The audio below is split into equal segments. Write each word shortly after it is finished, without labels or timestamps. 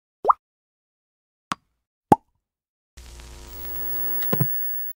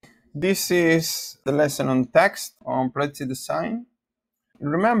This is the lesson on text on Prezi design.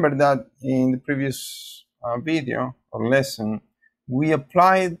 Remember that in the previous video or lesson, we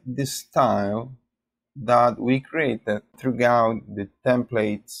applied the style that we created throughout the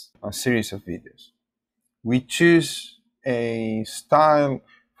templates series of videos. We choose a style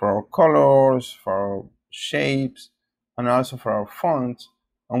for our colors, for our shapes, and also for our fonts,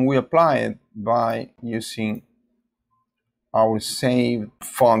 and we apply it by using our saved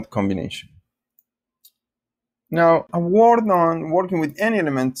font combination. Now, a word on working with any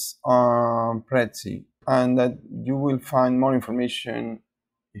elements on Prezi, and that you will find more information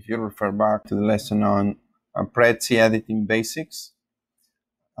if you refer back to the lesson on Prezi editing basics,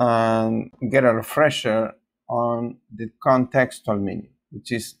 and get a refresher on the contextual menu,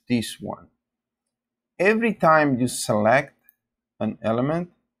 which is this one. Every time you select an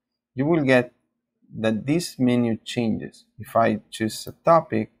element, you will get that this menu changes. If I choose a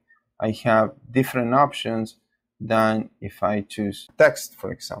topic, I have different options than if I choose text, for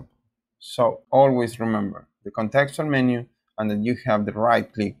example. So always remember the contextual menu and that you have the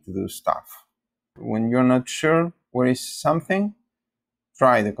right click to do stuff. When you're not sure where is something,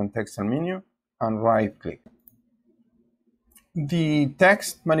 try the contextual menu and right click. The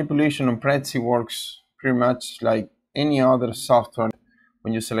text manipulation on Prezi works pretty much like any other software.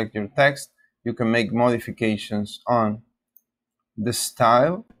 When you select your text, you can make modifications on the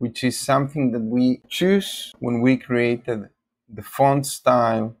style, which is something that we choose when we created the font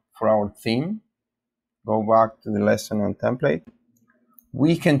style for our theme. Go back to the lesson on template.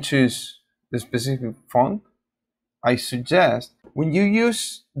 We can choose the specific font. I suggest when you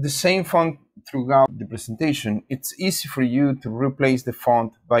use the same font throughout the presentation, it's easy for you to replace the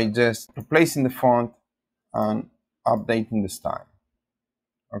font by just replacing the font and updating the style.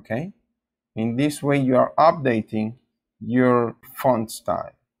 Okay? In this way, you are updating your font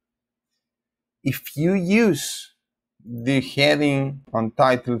style. If you use the heading on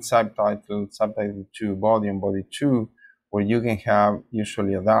title, subtitle, subtitle 2, body, and body 2, where you can have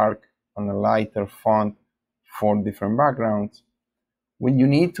usually a dark and a lighter font for different backgrounds, when you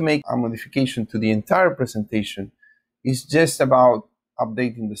need to make a modification to the entire presentation, it's just about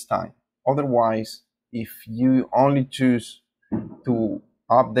updating the style. Otherwise, if you only choose to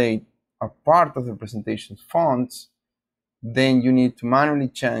update a part of the presentation's fonts, then you need to manually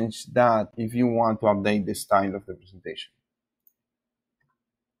change that if you want to update the style of the presentation.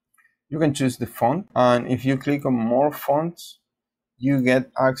 You can choose the font, and if you click on more fonts, you get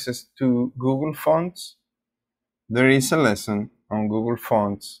access to Google Fonts. There is a lesson on Google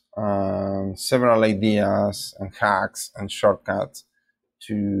Fonts, several ideas and hacks and shortcuts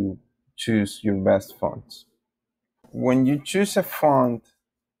to choose your best fonts. When you choose a font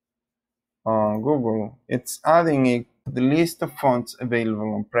on Google, it's adding it to the list of fonts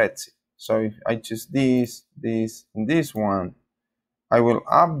available on Prezi. So if I choose this, and this one, I will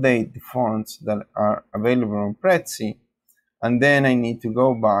update the fonts that are available on Prezi, and then I need to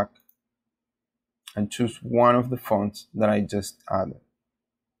go back and choose one of the fonts that I just added.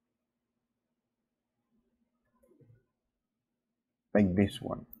 Like this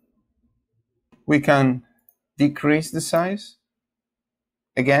one. We can decrease the size.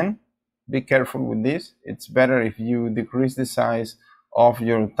 Again, be careful with this. It's better if you decrease the size of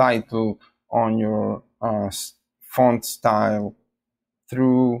your title on your font style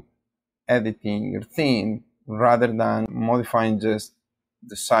through editing your theme rather than modifying just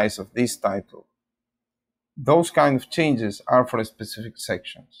the size of this title. Those kind of changes are for specific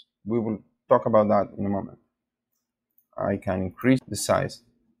sections. We will talk about that in a moment. I can increase the size.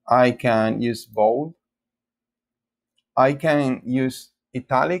 I can use bold. I can use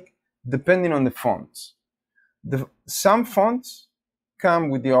italic depending on the fonts. Some fonts come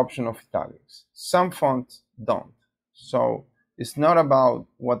with the option of italics. Some fonts don't. So it's not about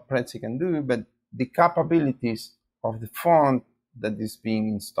what Prezi can do, but the capabilities of the font that is being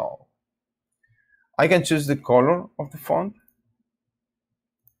installed. I can choose the color of the font.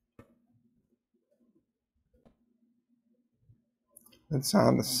 Let's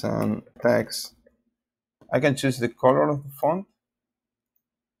add some text. I can choose the color of the font.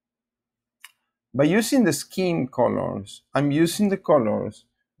 By using the scheme colors, I'm using the colors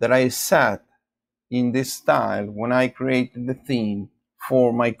that I set in this style when I created the theme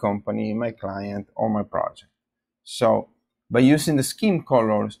for my company, my client, or my project. So by using the scheme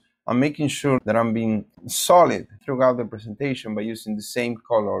colors, I'm making sure that I'm being solid throughout the presentation by using the same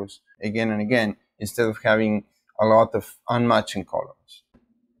colors again and again, instead of having a lot of unmatching colors.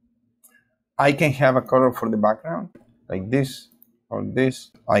 I can have a color for the background, like this or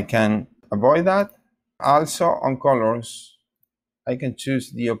this. I can avoid that. Also on colors, I can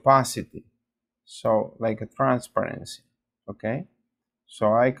choose the opacity, so like a transparency, okay?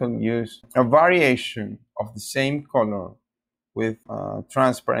 So I can use a variation of the same color with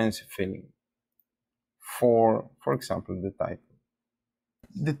transparency filling for example, the title.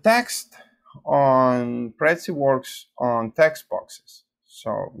 The text on Prezi works on text boxes,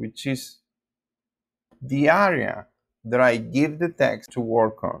 so which is the area that I give the text to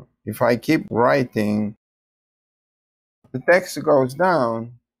work on. If I keep writing, the text goes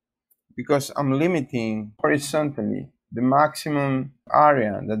down because I'm limiting horizontally the maximum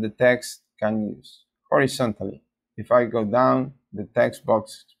area that the text can use. Horizontally. If I go down, the text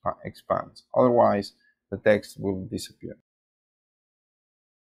box expands. Otherwise, the text will disappear.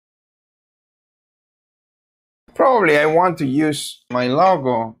 Probably I want to use my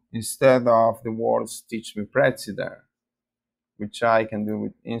logo instead of the words TeachMePrezi there, which I can do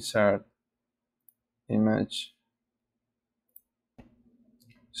with insert image.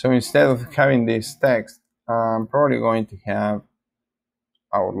 So instead of having this text, I'm probably going to have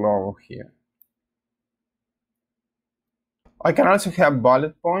our logo here. I can also have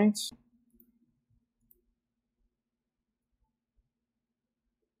bullet points.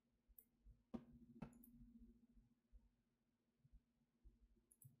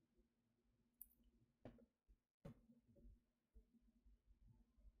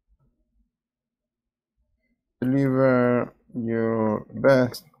 Deliver your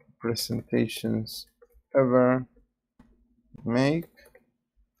best presentations ever. Make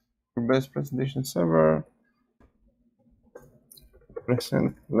your best presentations ever.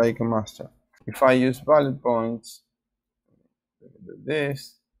 Present like a master. If I use bullet points,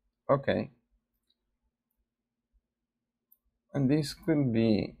 this, okay. And this could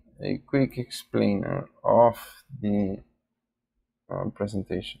be a quick explainer of the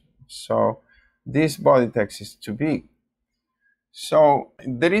presentation. So this body text is too big. So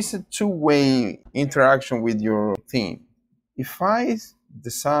there is a two-way interaction with your theme. If I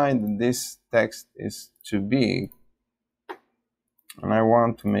decide that this text is too big and I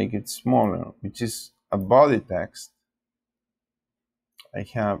want to make it smaller, which is a body text, I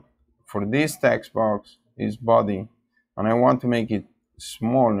have for this text box is body, and I want to make it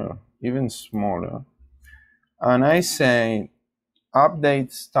smaller, even smaller, and I say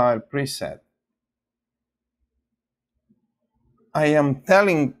update style preset. I am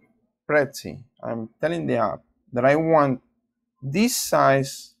telling Prezi, I'm telling the app that I want this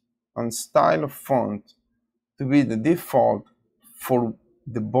size and style of font to be the default for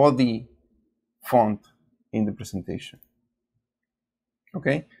the body font in the presentation.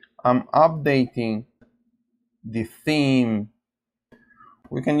 Okay, I'm updating the theme.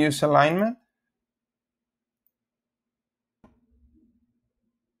 We can use alignment.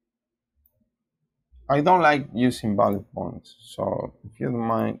 I don't like using bullet points, so if you don't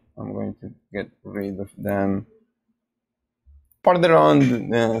mind, I'm going to get rid of them. Further on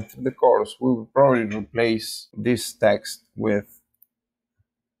through the course, we will probably replace this text with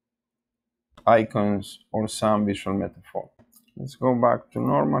icons or some visual metaphor. Let's go back to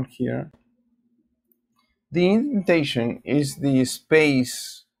normal here. The indentation is the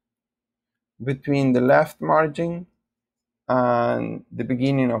space between the left margin and the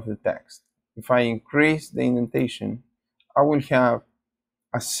beginning of the text. If I increase the indentation, I will have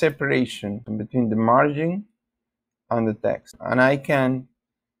a separation between the margin and the text. And I can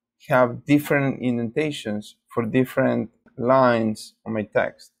have different indentations for different lines on my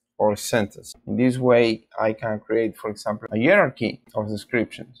text or sentence. In this way, I can create, for example, a hierarchy of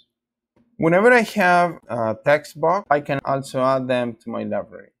descriptions. Whenever I have a text box, I can also add them to my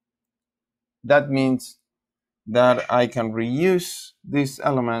library. That means that I can reuse this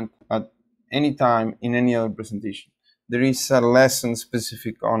element at any time in any other presentation. There is a lesson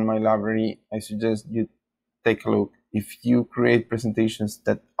specific on my library. I suggest you take a look if you create presentations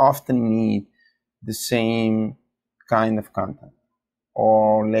that often need the same kind of content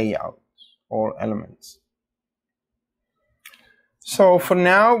or layouts or elements. So for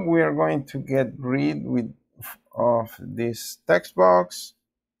now, we are going to get rid of this text box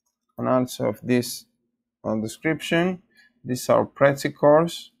and also of this description. This is our Prezi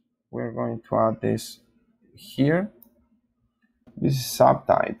course. We're going to add this here. This is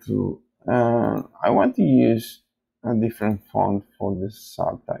subtitle. I want to use a different font for the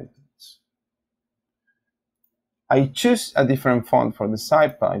subtitles. I choose a different font for the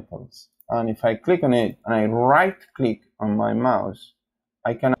subtitles, and if I click on it and I right click on my mouse,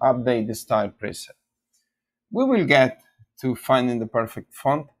 I can update the style preset. We will get to finding the perfect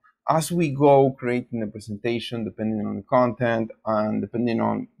font as we go creating the presentation, depending on the content and depending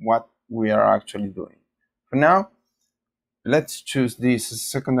on what we are actually doing. For now, let's choose this as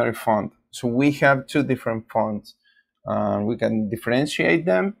secondary font. So we have two different fonts. We can differentiate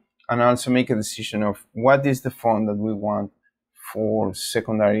them and also make a decision of what is the font that we want for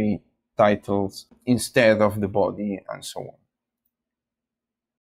secondary titles instead of the body and so on.